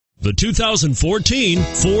The 2014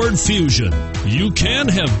 Ford Fusion. You can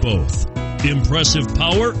have both. Impressive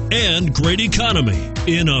power and great economy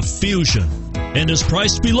in a Fusion, and is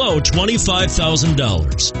priced below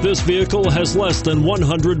 $25,000. This vehicle has less than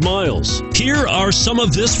 100 miles. Here are some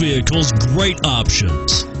of this vehicle's great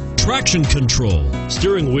options: traction control,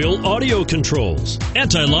 steering wheel audio controls,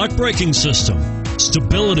 anti-lock braking system,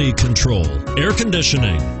 stability control, air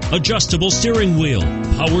conditioning, adjustable steering wheel,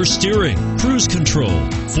 power steering, cruise control,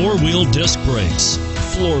 four-wheel disc brakes,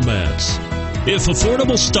 floor mats. If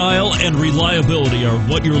affordable style and reliability are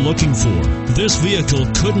what you're looking for, this vehicle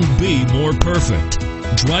couldn't be more perfect.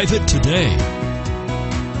 Drive it today.